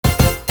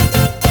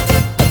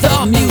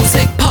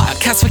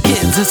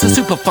is a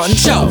super fun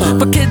show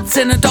for kids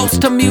and adults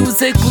to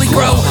musically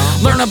grow.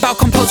 Learn about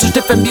composers'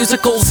 different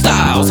musical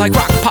styles, like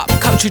rock, pop,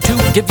 country to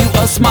give you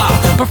a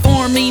smile.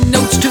 Performing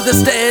notes to the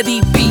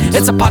steady beat.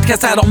 It's a podcast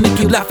that'll make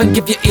you laugh and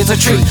give your ears a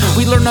treat.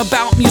 We learn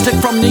about music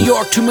from New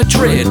York to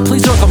Madrid.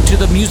 Please welcome to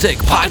the Music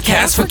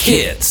Podcast for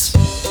Kids.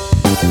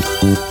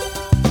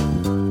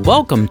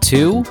 Welcome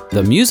to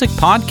the Music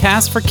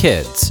Podcast for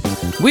Kids.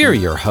 We're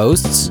your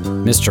hosts,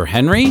 Mr.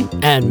 Henry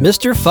and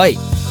Mr. Fight,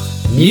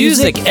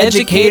 music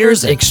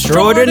educators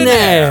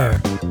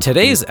extraordinaire.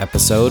 Today's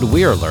episode,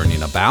 we are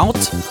learning about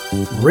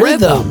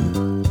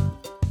rhythm.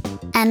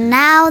 And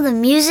now the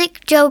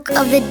music joke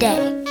of the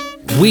day.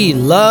 We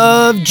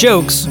love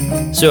jokes,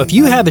 so if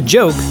you have a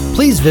joke,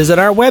 please visit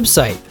our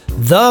website,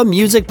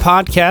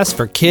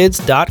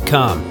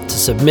 themusicpodcastforkids.com, to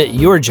submit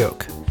your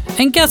joke.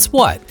 And guess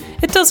what?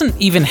 It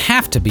doesn't even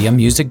have to be a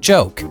music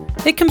joke.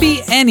 It can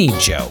be any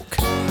joke.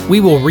 We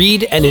will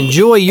read and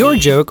enjoy your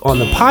joke on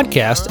the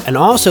podcast and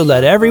also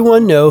let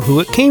everyone know who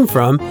it came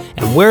from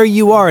and where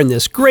you are in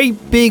this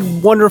great, big,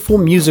 wonderful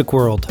music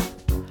world.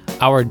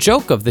 Our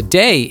joke of the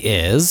day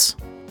is...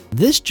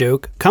 This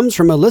joke comes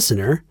from a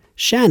listener,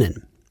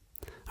 Shannon.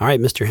 All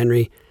right, Mr.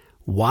 Henry,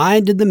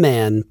 why did the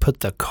man put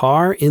the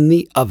car in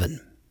the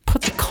oven?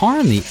 Put the car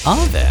in the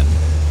oven?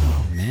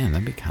 Oh, man,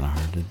 that'd be kind of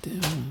hard to do.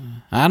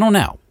 I don't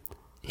know.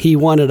 He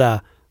wanted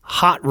a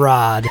hot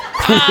rod.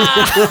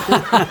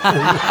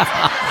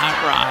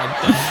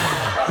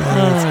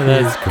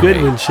 That's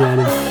good one,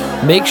 Shannon.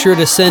 Make sure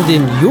to send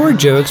in your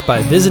jokes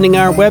by visiting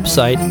our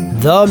website,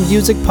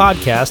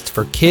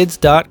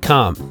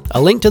 themusicpodcastforkids.com.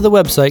 A link to the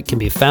website can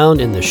be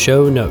found in the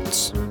show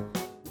notes.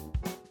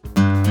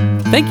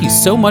 Thank you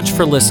so much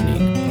for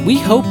listening. We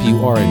hope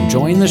you are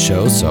enjoying the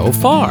show so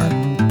far.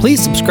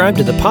 Please subscribe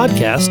to the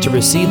podcast to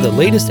receive the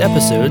latest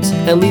episodes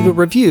and leave a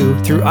review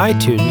through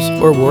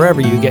iTunes or wherever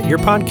you get your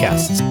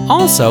podcasts.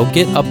 Also,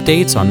 get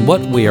updates on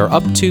what we are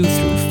up to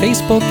through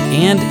Facebook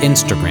and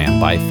Instagram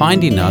by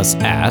finding us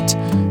at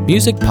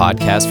Music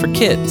Podcast for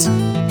Kids.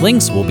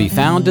 Links will be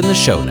found in the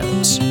show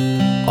notes.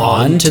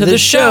 On to the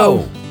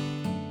show!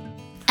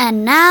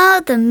 And now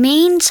the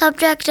main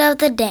subject of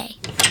the day.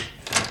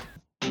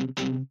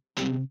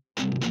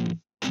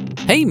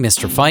 Hey,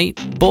 Mr. Fight.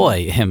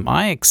 Boy, am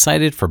I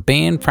excited for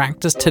band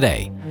practice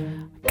today.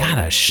 Got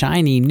a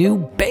shiny new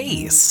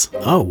bass.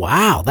 Oh,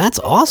 wow, that's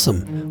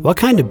awesome. What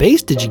kind of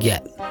bass did you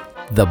get?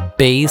 The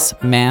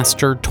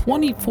Bassmaster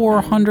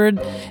 2400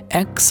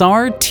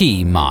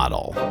 XRT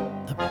model.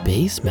 The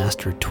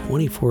Bassmaster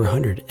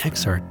 2400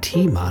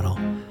 XRT model?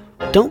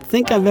 Don't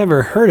think I've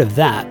ever heard of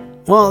that.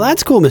 Well,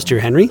 that's cool, Mr.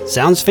 Henry.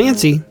 Sounds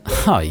fancy.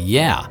 Oh,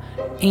 yeah.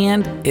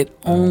 And it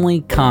only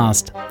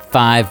cost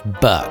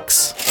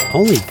 $5.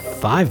 Only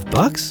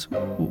 $5?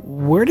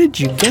 Where did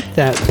you get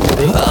that?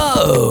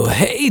 Oh,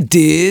 hey,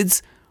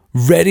 dudes.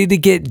 Ready to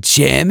get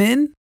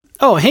jammin'?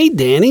 Oh, hey,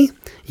 Danny.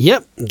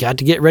 Yep, got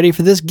to get ready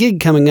for this gig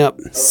coming up.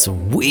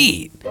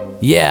 Sweet.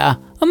 Yeah,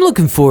 I'm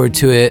looking forward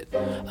to it.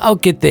 I'll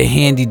get the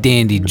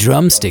handy-dandy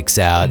drumsticks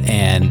out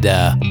and,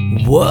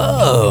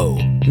 whoa,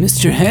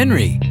 Mr.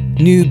 Henry,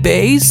 new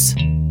bass?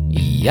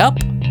 Yup.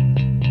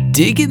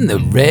 Digging the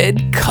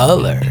red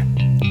color.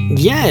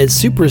 Yeah, it's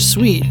super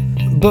sweet.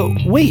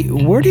 But wait,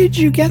 where did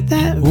you get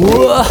that?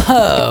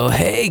 Whoa,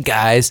 hey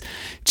guys,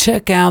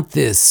 check out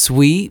this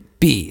sweet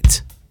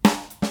beat.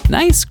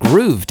 Nice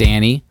groove,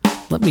 Danny.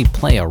 Let me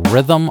play a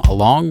rhythm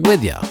along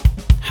with you.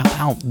 How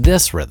about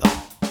this rhythm?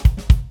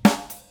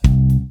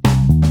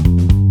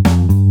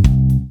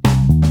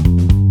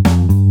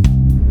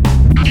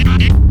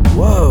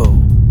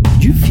 Whoa,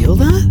 did you feel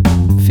that?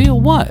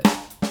 Feel what?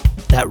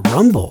 That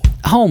rumble.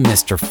 Oh,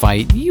 Mr.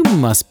 Fight, you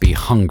must be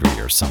hungry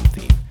or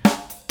something.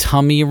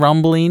 Tummy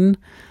rumbling?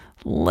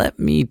 Let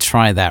me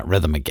try that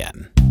rhythm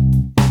again.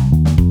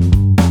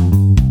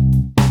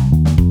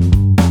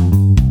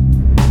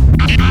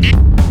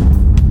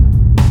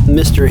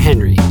 Mr.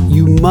 Henry,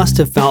 you must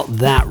have felt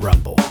that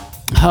rumble.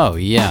 Oh,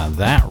 yeah,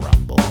 that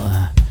rumble.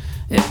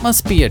 It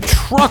must be a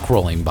truck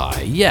rolling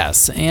by,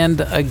 yes.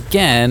 And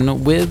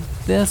again,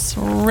 with this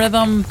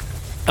rhythm.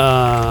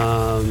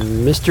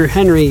 Mr.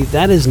 Henry,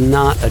 that is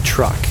not a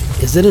truck.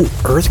 Is it an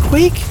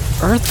earthquake?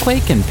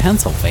 Earthquake in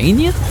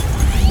Pennsylvania?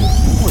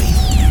 Boy,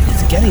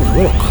 it's getting a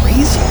little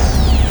crazy.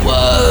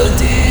 Whoa,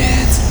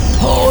 dudes!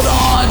 Hold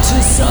on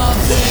to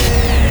something!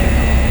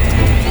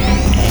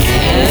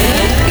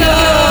 And go!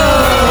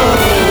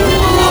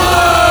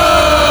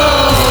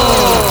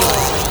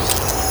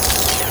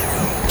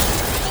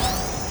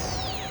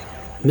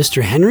 Whoa!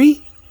 Mr.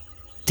 Henry?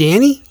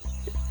 Danny?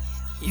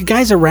 You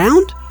guys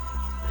around?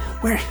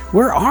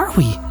 Where are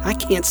we? I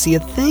can't see a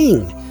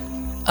thing.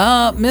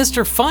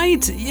 Mr.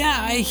 Fight? Yeah,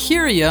 I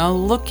hear ya.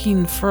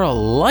 Looking for a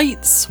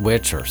light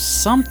switch or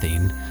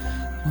something.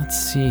 Let's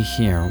see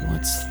here.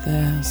 What's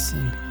this?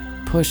 And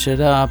push it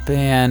up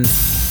and...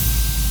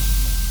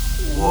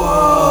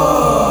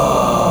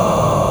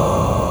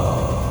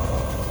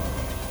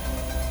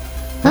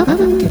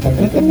 Welcome to the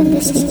Rhythm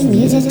Listening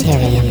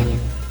Musitarium.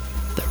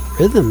 The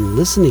Rhythm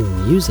Listening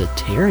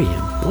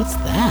Musitarium? What's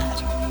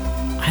that?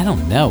 I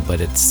don't know,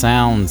 but it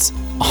sounds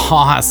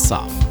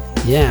Awesome.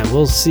 Yeah,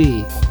 we'll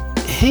see.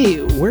 Hey,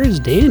 where's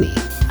Danny?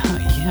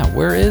 Yeah,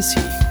 where is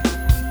he?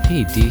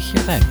 Hey, do you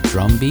hear that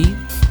drum beat?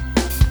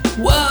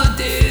 Whoa,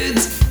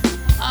 dudes!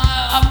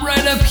 I'm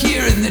right up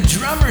here in the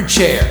drummer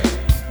chair.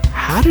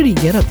 How did he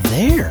get up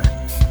there?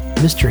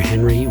 Mr.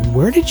 Henry,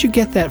 where did you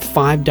get that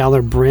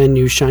 $5 brand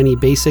new shiny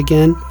bass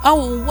again?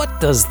 Oh, what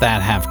does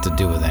that have to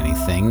do with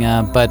anything?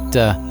 But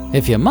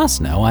if you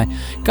must know, I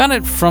got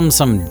it from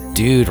some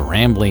dude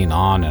rambling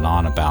on and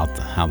on about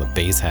how the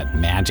bass had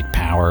magic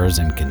powers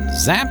and can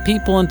zap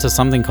people into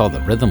something called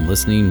the Rhythm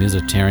Listening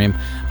Musitarium.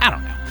 I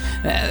don't know.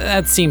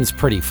 That seems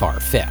pretty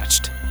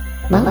far-fetched.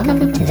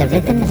 Welcome to the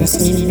Rhythm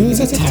Listening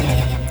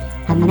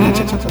Musitarium, a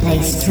magical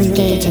place to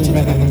engage in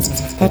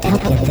rhythms that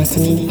help your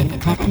listening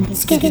and clapping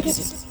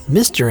skills.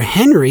 Mr.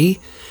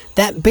 Henry,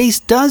 that bass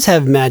does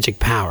have magic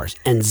powers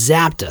and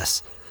zapped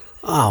us.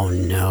 Oh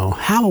no,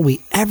 how will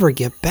we ever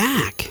get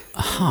back?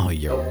 Oh,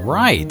 you're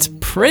right.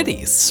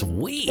 Pretty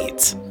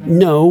sweet.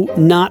 No,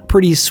 not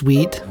pretty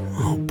sweet.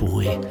 Oh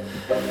boy.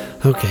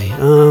 Okay,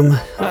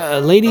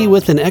 lady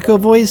with an echo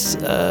voice,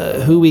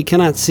 who we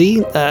cannot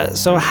see.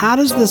 So how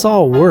does this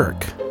all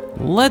work?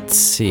 Let's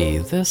see.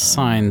 This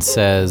sign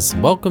says,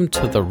 "Welcome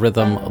to the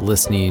Rhythm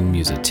Listening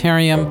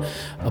Musitarium,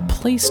 a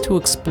place to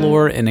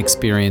explore and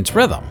experience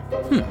rhythm."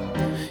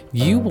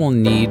 You will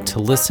need to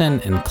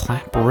listen and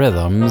clap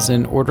rhythms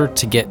in order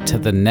to get to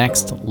the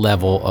next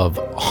level of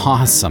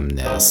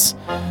awesomeness.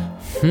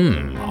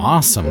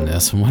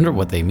 Awesomeness. I wonder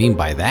what they mean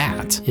by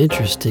that.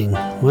 Interesting.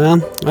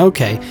 Well,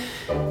 okay.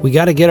 We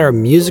got to get our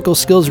musical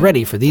skills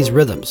ready for these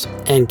rhythms.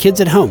 And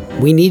kids at home,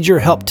 we need your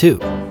help too.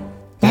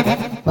 Level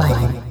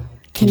 1.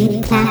 Can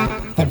you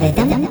clap the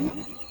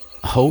rhythm?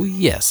 Oh,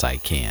 yes, I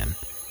can.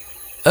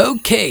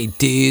 Okay,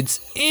 dudes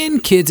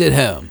and kids at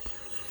home.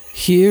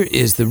 Here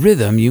is the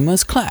rhythm you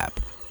must clap.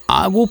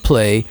 I will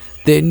play,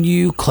 then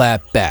you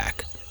clap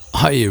back.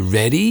 Are you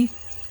ready?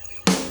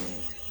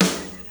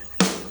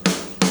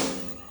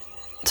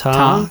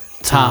 Ta,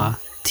 ta,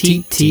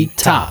 ti, ti,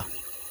 ta.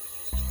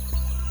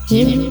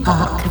 You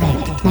are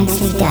correct.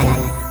 Nicely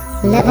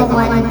done. Level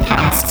 1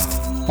 passed.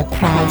 The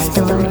prize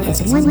door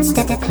is one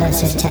step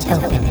closer to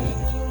open.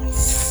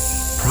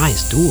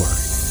 Prize door?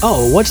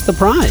 Oh, what's the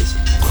prize?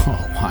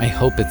 Oh, I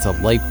hope it's a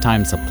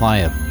lifetime supply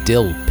of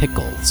dill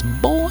pickles.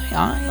 Boy,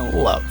 I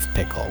love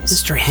pickles.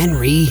 Mr.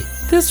 Henry.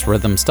 This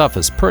rhythm stuff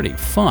is pretty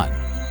fun,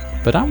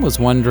 but I was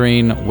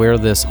wondering where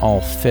this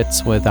all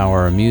fits with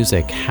our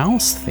music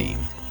house theme.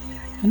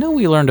 I know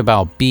we learned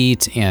about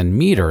beat and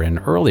meter in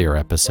earlier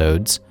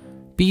episodes.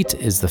 Beat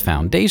is the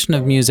foundation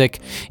of music,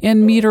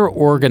 and meter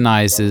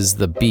organizes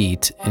the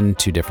beat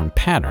into different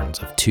patterns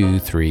of 2,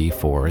 3,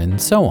 4, and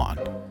so on.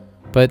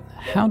 But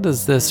how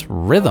does this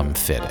rhythm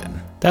fit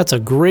in? That's a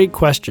great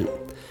question.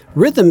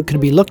 Rhythm could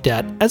be looked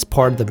at as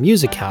part of the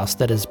music house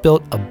that is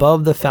built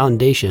above the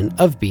foundation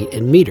of beat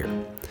and meter.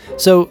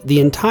 So the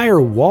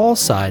entire wall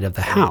side of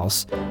the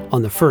house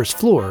on the first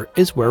floor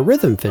is where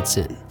rhythm fits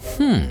in.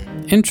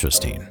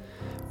 Interesting.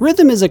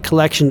 Rhythm is a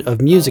collection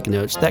of music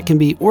notes that can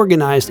be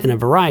organized in a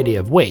variety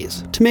of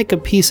ways to make a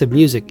piece of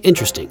music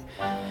interesting.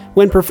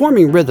 When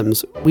performing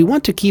rhythms, we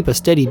want to keep a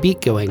steady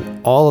beat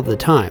going all of the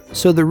time,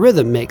 so the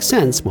rhythm makes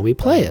sense when we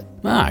play it.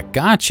 Ah,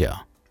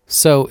 gotcha.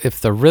 So if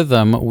the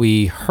rhythm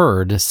we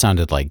heard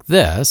sounded like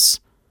this,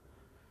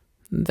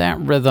 that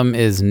rhythm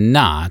is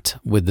not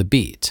with the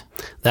beat.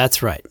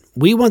 That's right.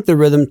 We want the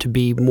rhythm to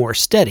be more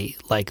steady,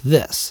 like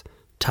this.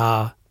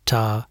 Ta,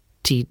 ta,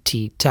 ti,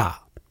 ti,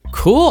 ta.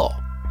 Cool.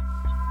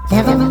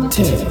 Level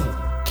 2.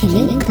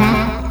 Can you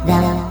clap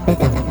the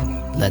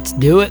rhythm? Let's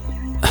do it.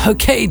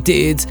 Okay,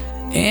 dudes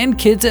and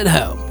kids at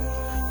home.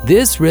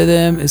 This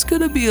rhythm is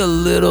going to be a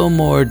little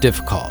more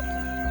difficult.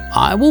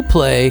 I will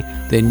play,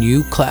 then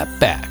you clap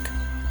back.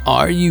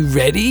 Are you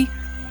ready?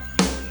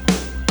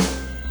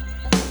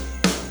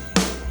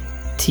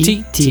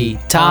 Ti, ti,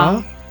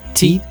 ta,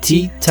 ti,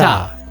 ti,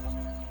 ta.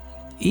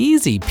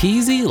 Easy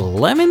peasy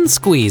lemon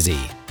squeezy.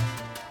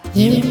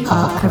 You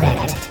are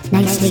correct.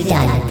 Nicely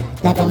done.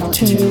 Level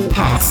 2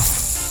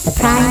 passed. The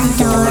prize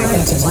door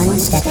is one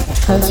step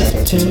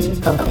closer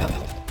to open.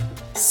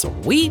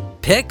 Sweet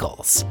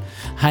pickles.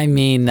 I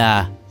mean,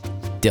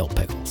 dill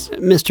pickles.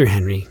 Mr.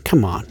 Henry,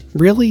 come on.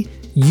 Really?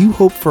 You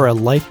hope for a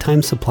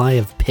lifetime supply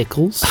of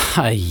pickles?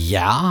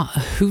 Yeah,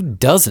 who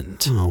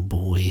doesn't? Oh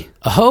boy.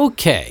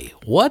 Okay,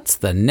 what's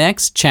the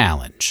next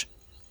challenge?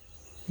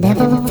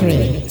 Level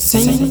 3.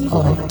 Same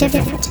or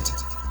different?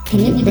 Can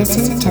you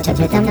listen to the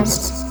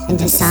rhythms and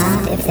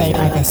decide if they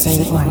are the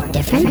same or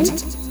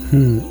different?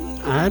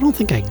 I don't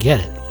think I get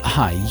it.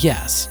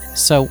 Yes.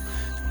 So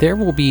there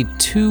will be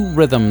 2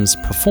 rhythms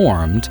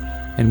performed,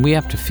 and we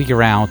have to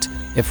figure out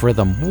if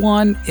rhythm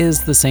 1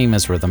 is the same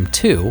as rhythm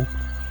 2,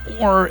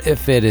 or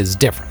if it is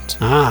different.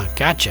 Ah,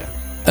 gotcha.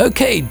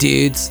 Okay,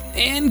 dudes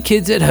and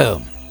kids at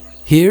home,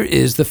 here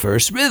is the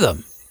first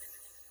rhythm.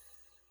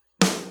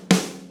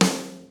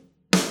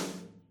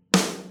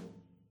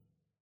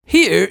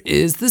 Here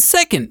is the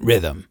second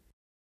rhythm.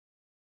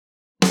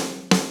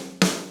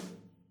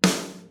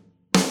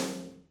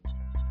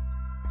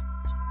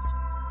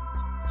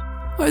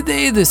 Are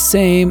they the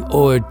same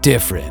or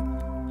different?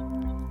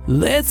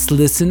 Let's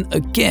listen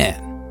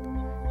again.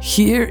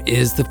 Here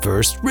is the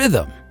first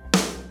rhythm.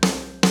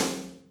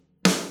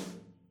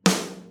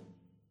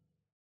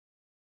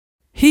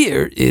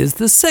 Here is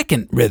the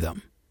second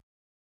rhythm.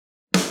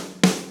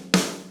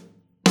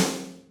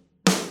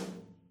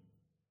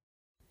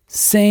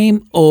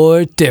 Same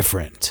or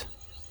different?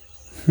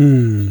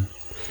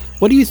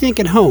 What do you think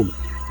at home?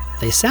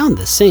 They sound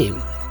the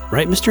same,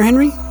 right, Mr.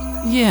 Henry?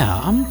 Yeah,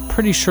 I'm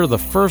pretty sure the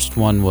first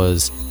one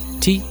was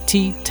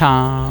ti-ti-ta-ta-ta,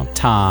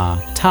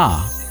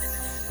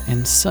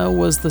 and so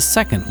was the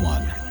second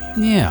one.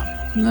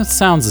 Yeah, that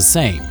sounds the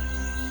same.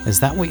 Is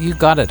that what you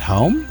got at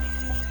home?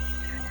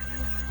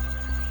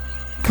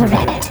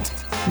 Correct.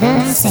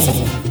 The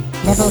same.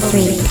 Level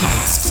 3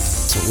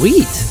 passed.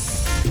 Sweet.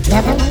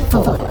 Level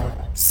 4.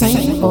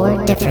 Same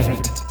or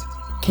different.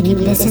 Can you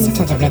listen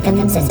to the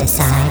rhythms and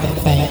decide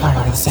if they are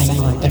the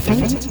same or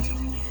different?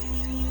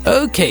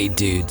 Okay,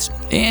 dudes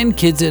and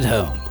kids at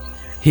home,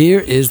 here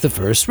is the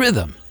first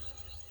rhythm.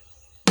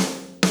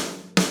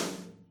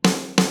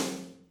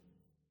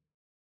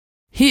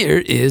 Here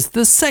is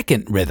the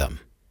second rhythm.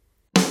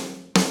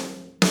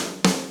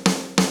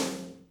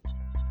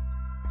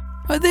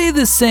 Are they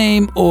the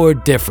same or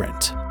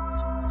different?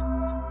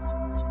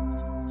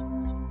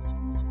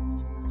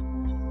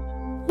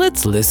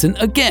 Let's listen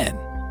again.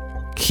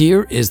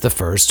 Here is the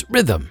first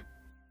rhythm.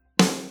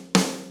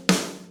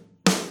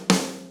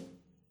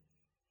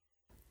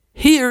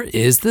 Here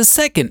is the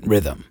second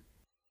rhythm.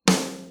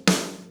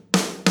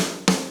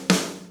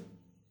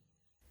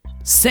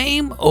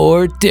 Same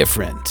or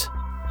different?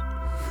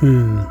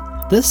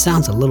 This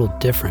sounds a little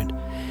different.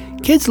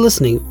 Kids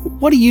listening,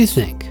 what do you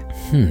think?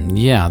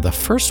 Yeah, the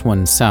first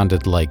one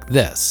sounded like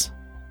this.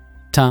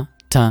 Ta,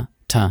 ta,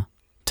 ta,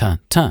 ta,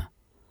 ta.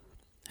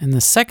 And the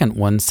second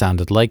one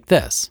sounded like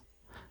this.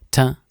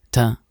 Ta,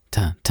 ta,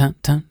 ta, ta,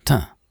 ta,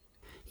 ta.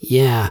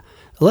 Yeah,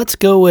 let's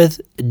go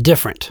with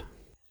different.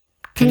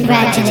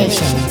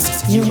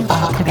 Congratulations, you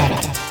are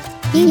correct.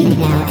 You may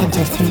now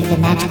enter through the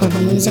magical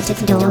music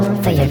door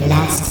for your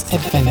last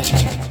adventure.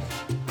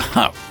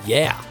 Oh,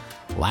 yeah.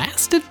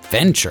 Last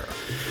adventure.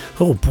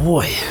 Oh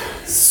boy.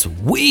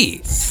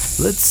 Sweet.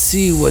 Let's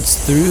see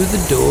what's through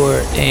the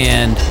door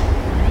and...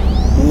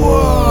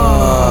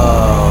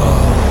 Whoa!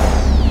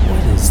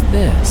 What is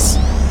this?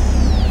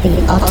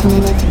 The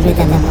ultimate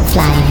rhythm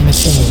flying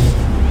machine.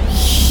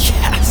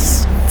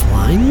 Yes!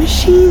 Flying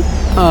machine?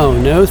 Oh,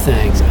 no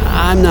thanks.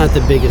 I'm not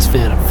the biggest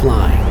fan of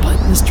flying. But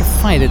Mr.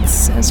 Fight, it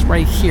says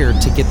right here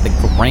to get the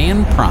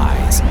grand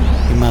prize,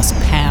 you must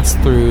pass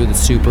through the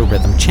Super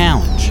Rhythm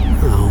Challenge.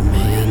 Oh,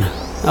 man.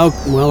 Oh,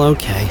 well,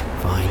 okay.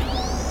 Fine.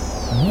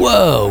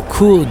 Whoa,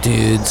 cool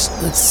dudes.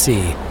 Let's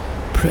see.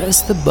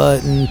 Press the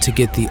button to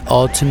get the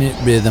ultimate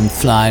rhythm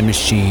flying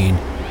machine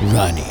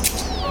running.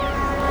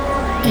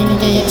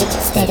 Engage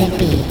steady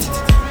beat.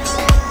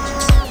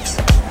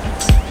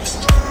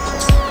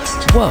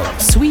 Whoa,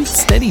 sweet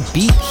steady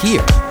beat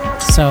here.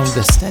 So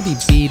the steady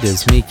beat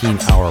is making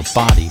our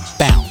body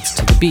bounce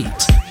to the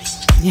beat.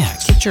 Yeah,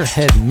 get your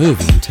head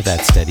moving to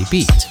that steady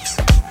beat.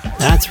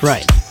 That's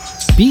right.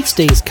 Beat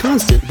stays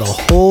constant the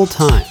whole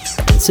time.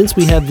 And since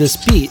we have this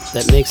beat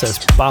that makes us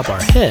bob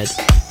our head,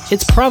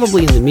 it's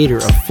probably in the meter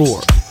of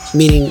 4,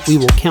 meaning we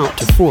will count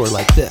to 4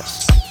 like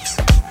this.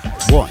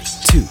 1,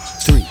 2,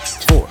 3,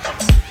 4.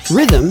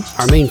 Rhythm,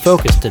 our main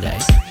focus today,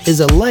 is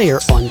a layer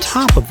on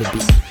top of the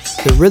beat.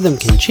 The rhythm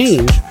can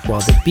change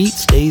while the beat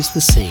stays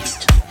the same.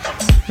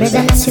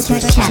 Rhythm Super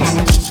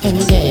Challenge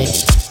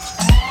engaged.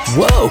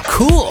 Whoa,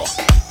 cool!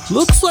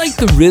 Looks like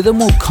the rhythm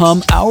will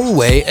come our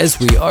way as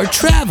we are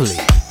traveling.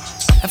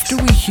 After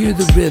we hear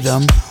the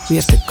rhythm, we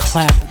have to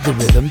clap the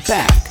rhythm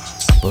back.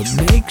 But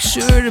make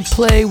sure to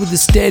play with a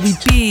steady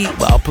beat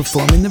while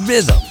performing the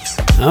rhythm.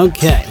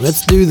 Okay,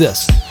 let's do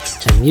this.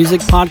 And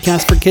music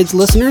podcast for kids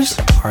listeners,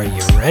 are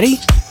you ready?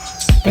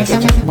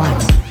 Rhythm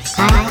 1.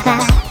 I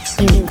clap,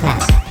 you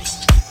clap.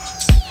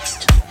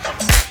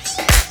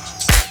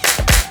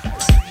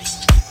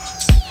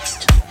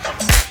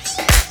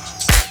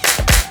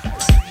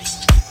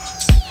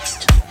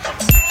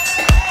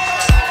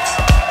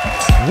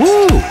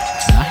 Woo!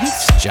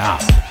 Nice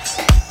job.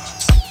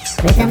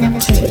 Rhythm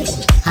 2.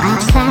 I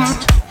clap,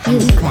 you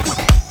clap.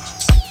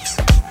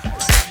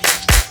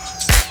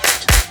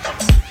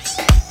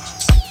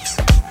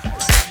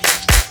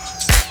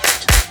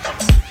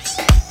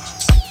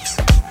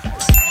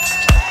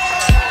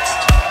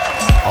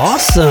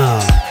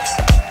 Awesome!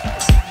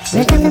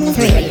 Rhythm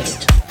 3.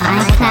 I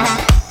clap,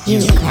 you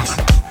clap.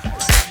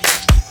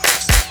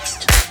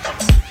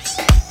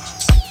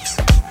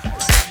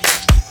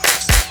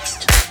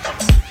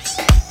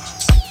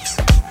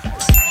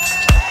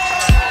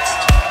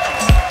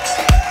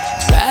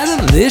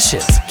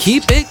 Delicious.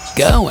 Keep it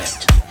going.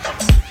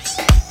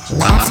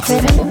 Last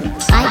rhythm.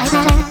 I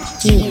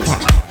clap, you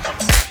clap.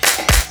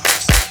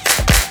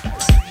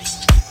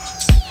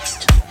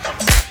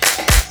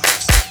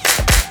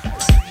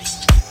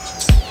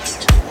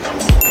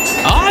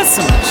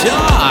 Awesome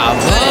job.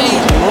 Hey,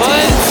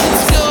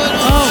 what's going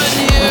on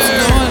here?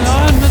 What's going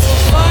on? Let's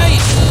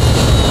fight.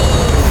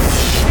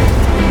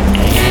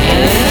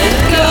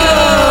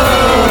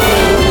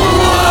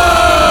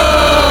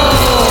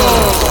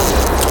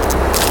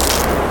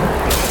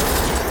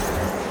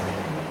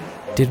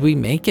 we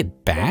make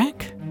it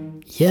back?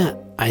 Yeah,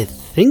 I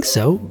think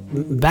so.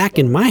 Back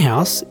in my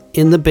house,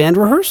 in the band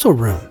rehearsal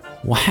room.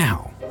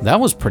 Wow, that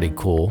was pretty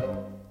cool.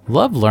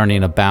 Love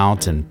learning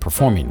about and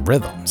performing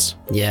rhythms.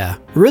 Yeah,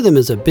 rhythm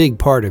is a big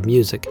part of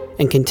music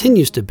and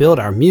continues to build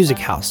our music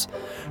house.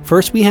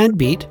 First we had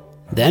beat,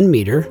 then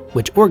meter,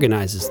 which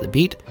organizes the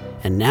beat,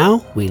 and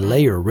now we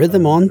layer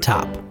rhythm on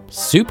top.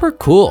 Super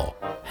cool.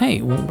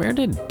 Hey, where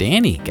did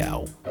Danny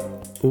go?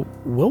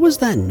 What was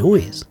that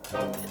noise?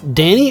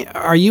 Danny,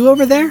 are you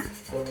over there?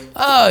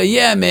 Oh,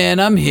 yeah, man,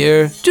 I'm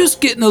here.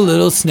 Just getting a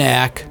little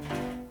snack.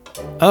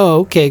 Oh,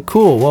 okay,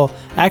 cool. Well,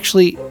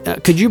 actually,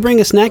 could you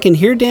bring a snack in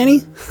here,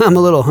 Danny? I'm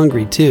a little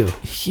hungry too.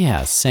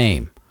 Yeah,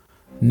 same.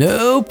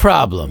 No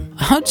problem.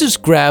 I'll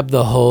just grab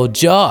the whole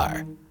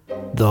jar.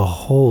 The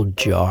whole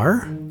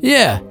jar?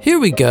 Yeah, here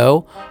we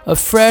go. A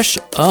fresh,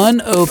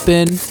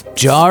 unopened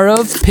jar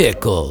of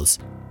pickles.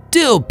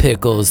 Dill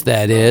pickles,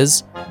 that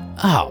is.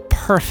 Oh,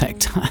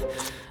 perfect. I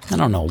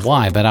don't know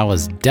why, but I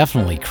was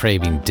definitely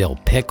craving dill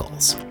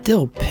pickles.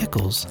 Dill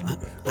pickles?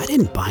 I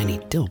didn't buy any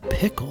dill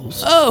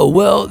pickles. Oh,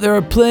 well, there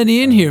are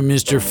plenty in here,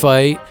 Mr.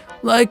 Fight.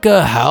 Like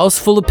a house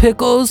full of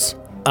pickles.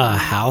 A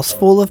house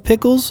full of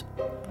pickles?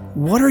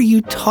 What are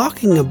you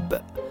talking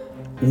about?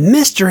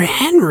 Mr.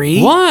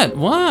 Henry? What?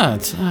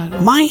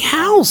 My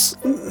house,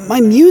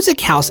 my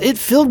music house, it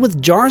filled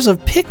with jars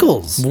of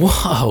pickles.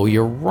 Whoa,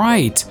 you're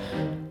right.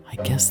 I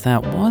guess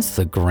that was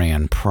the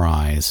grand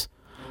prize.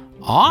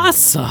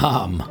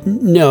 Awesome.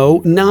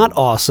 No, not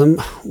awesome.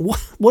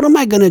 What am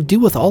I going to do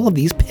with all of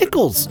these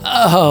pickles?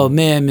 Oh,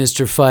 man,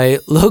 Mr.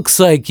 Fight, looks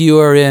like you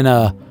are in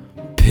a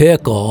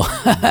pickle.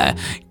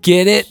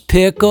 Get it,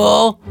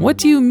 pickle? What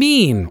do you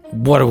mean?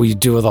 What do we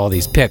do with all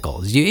these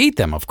pickles? You eat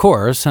them, of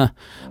course. I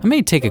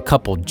may take a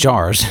couple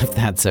jars if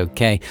that's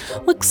okay.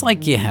 Looks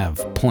like you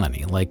have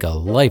plenty, like a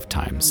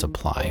lifetime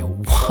supply.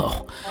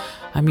 Whoa.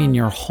 I mean,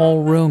 your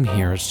whole room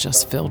here is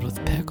just filled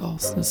with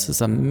pickles. This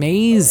is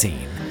amazing.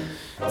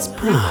 It's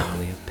pretty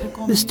we have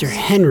pickles. Mr.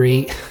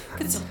 Henry,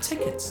 Get some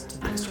tickets to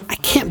I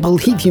can't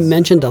believe you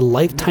mentioned a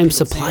lifetime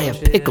supply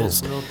of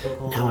pickles.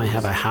 Now I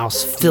have a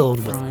house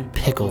filled with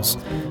pickles.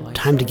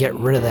 Time to get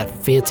rid of that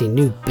fancy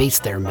new bass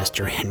there,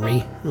 Mr.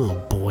 Henry. Oh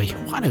boy,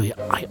 why do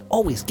I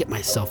always get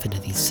myself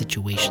into these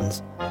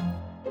situations?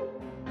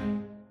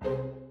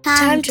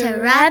 Time to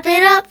wrap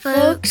it up,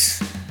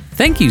 folks.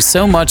 Thank you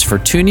so much for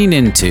tuning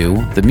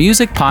into the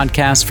Music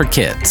Podcast for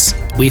Kids.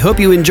 We hope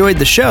you enjoyed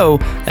the show,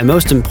 and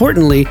most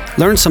importantly,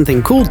 learned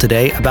something cool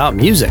today about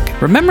music.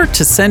 Remember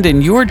to send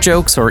in your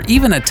jokes or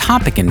even a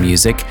topic in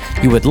music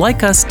you would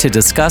like us to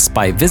discuss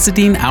by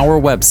visiting our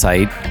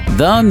website,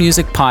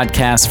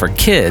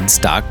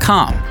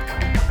 themusicpodcastforkids.com.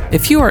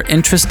 If you are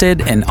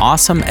interested in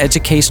awesome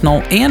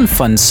educational and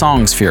fun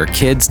songs for your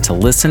kids to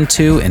listen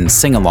to and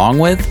sing along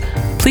with,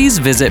 please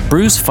visit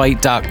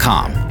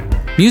brucefight.com.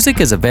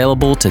 Music is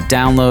available to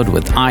download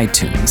with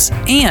iTunes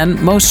and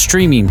most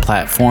streaming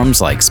platforms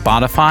like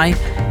Spotify,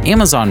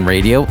 Amazon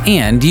Radio,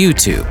 and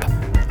YouTube.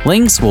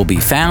 Links will be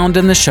found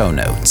in the show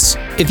notes.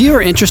 If you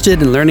are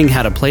interested in learning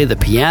how to play the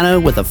piano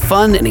with a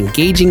fun and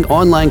engaging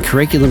online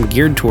curriculum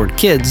geared toward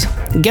kids,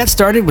 get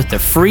started with the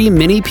free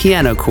mini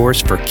piano course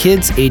for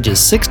kids ages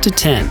 6 to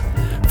 10.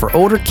 For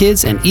older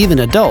kids and even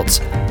adults,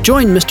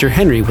 join Mr.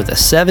 Henry with a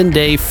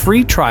 7-day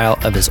free trial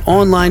of his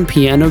online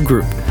piano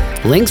group.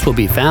 Links will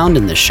be found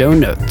in the show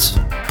notes.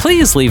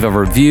 Please leave a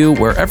review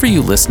wherever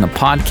you listen to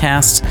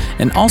podcasts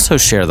and also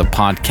share the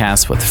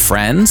podcast with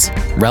friends,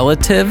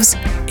 relatives,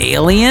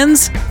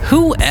 aliens,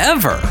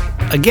 whoever.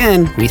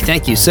 Again, we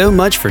thank you so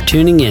much for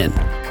tuning in.